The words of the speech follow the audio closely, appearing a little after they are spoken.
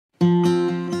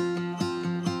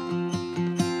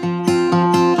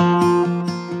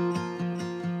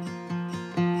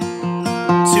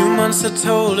promise I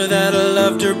told her that I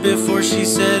loved her before she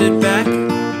said it back.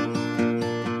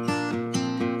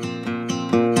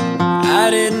 I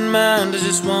didn't mind, I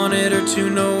just wanted her to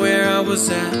know where I was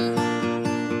at.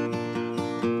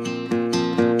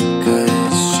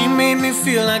 Cause she made me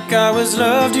feel like I was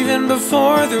loved even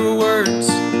before there were words.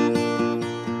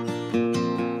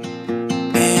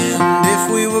 And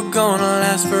if we were gonna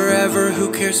last forever,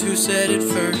 who cares who said it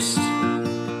first?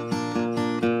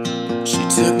 She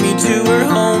took me to her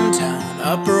hometown,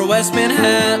 Upper West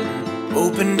Manhattan,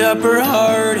 opened up her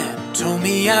heart and told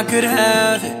me I could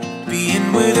have it.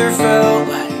 Being with her felt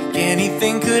like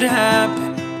anything could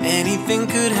happen, anything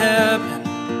could happen.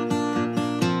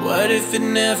 What if it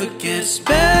never gets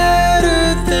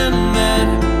better than that?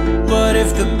 What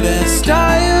if the best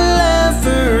I'll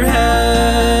ever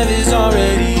have is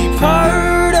already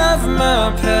part of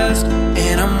my past?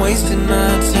 And I'm wasting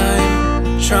my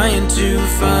time trying to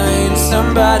find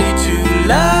somebody to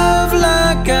love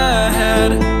like I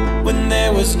had, when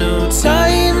there was no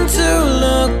time to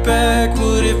look back.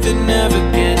 What if it never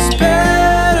gets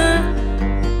better,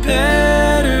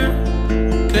 better,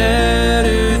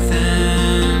 better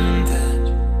than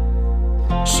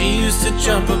that? She used to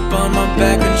jump up on my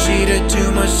back when she'd had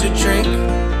too much to drink,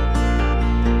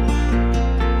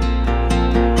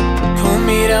 pull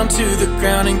me down to the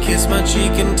ground and kiss my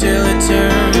cheek until it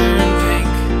turned pink.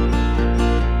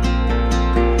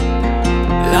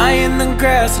 Lie in the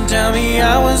grass and tell me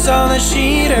I was all that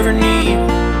she'd ever need.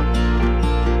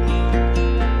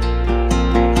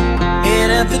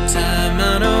 And at the time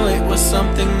I know it was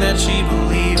something that she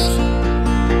believed.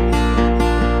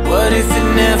 What if it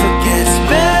never gets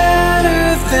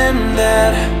better than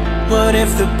that? What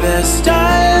if the best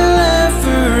I'll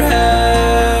ever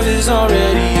have is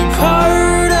already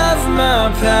part of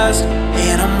my past?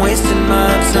 And I'm wasting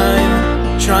my time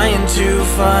trying to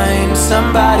find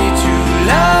somebody to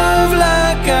love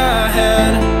like I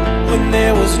had, when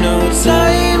there was no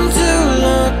time to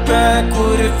look back.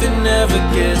 What if it never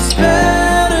gets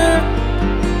better,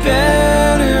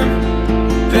 better,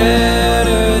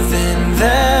 better than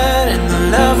that? And the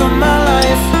love of my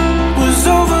life was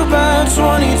over by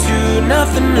 22.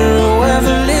 Nothing or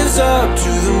ever lives up to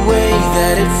the way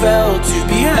that it felt to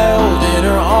be held in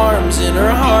her arms, in her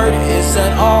heart. Is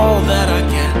that all that I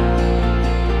get?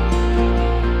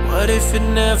 What if it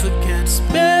never gets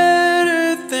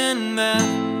better than that?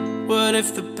 What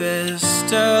if the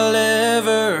best I'll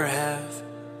ever have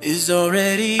is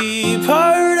already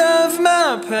part of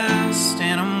my past?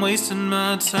 And I'm wasting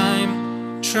my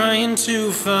time trying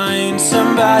to find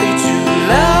somebody to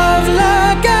love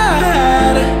like I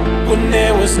had, when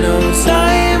there was no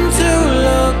time to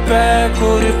look back.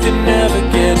 What if it never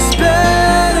gets